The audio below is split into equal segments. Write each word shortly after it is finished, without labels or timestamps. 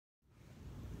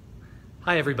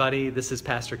Hi everybody, this is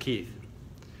Pastor Keith.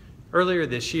 Earlier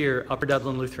this year, Upper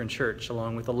Dublin Lutheran Church,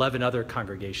 along with 11 other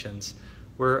congregations,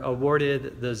 were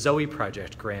awarded the Zoe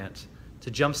Project grant to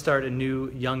jumpstart a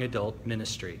new young adult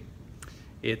ministry.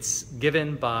 It's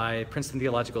given by Princeton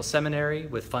Theological Seminary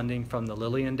with funding from the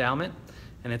Lilly Endowment,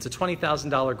 and it's a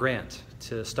 $20,000 grant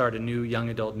to start a new young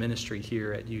adult ministry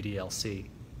here at UDLC.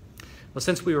 Well,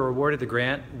 since we were awarded the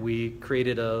grant, we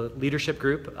created a leadership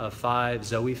group of 5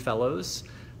 Zoe Fellows.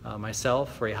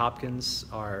 Myself, Ray Hopkins,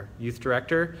 our youth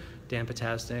director, Dan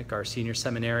Potasnik, our senior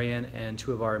seminarian, and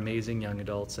 2 of our amazing young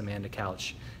adults, Amanda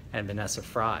Couch and Vanessa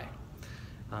Fry.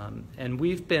 And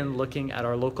we've been looking at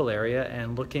our local area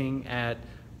and looking at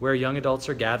where young adults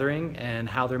are gathering and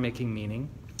how they're making meaning.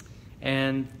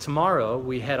 And tomorrow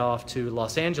we head off to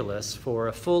Los Angeles for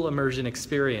a full immersion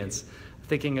experience,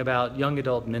 thinking about young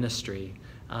adult ministry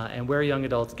and where young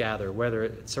adults gather, whether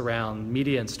it's around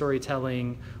media and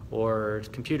storytelling or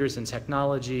computers and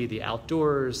technology, the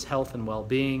outdoors, health and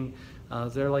well-being.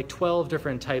 There are like 12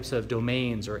 different types of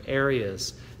domains or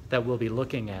areas that we'll be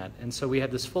looking at. And so we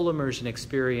have this full immersion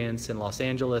experience in Los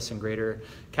Angeles and Greater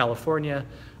California,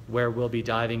 where we'll be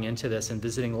diving into this and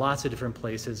visiting lots of different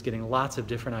places, getting lots of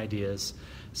different ideas.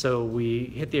 So we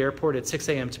hit the airport at 6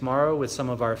 a.m. tomorrow with some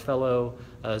of our fellow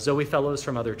Zoe Fellows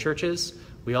from other churches.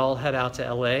 We all head out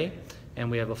to LA, and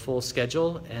we have a full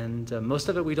schedule, and most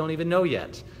of it we don't even know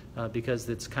yet because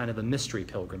it's kind of a mystery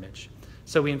pilgrimage.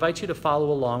 So we invite you to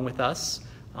follow along with us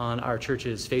on our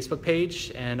church's Facebook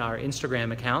page and our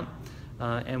Instagram account,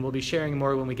 and we'll be sharing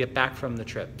more when we get back from the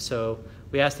trip. So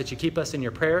we ask that you keep us in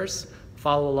your prayers,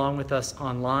 follow along with us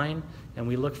online, and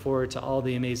we look forward to all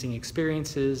the amazing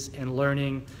experiences and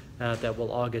learning that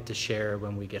we'll all get to share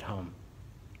when we get home.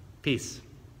 Peace.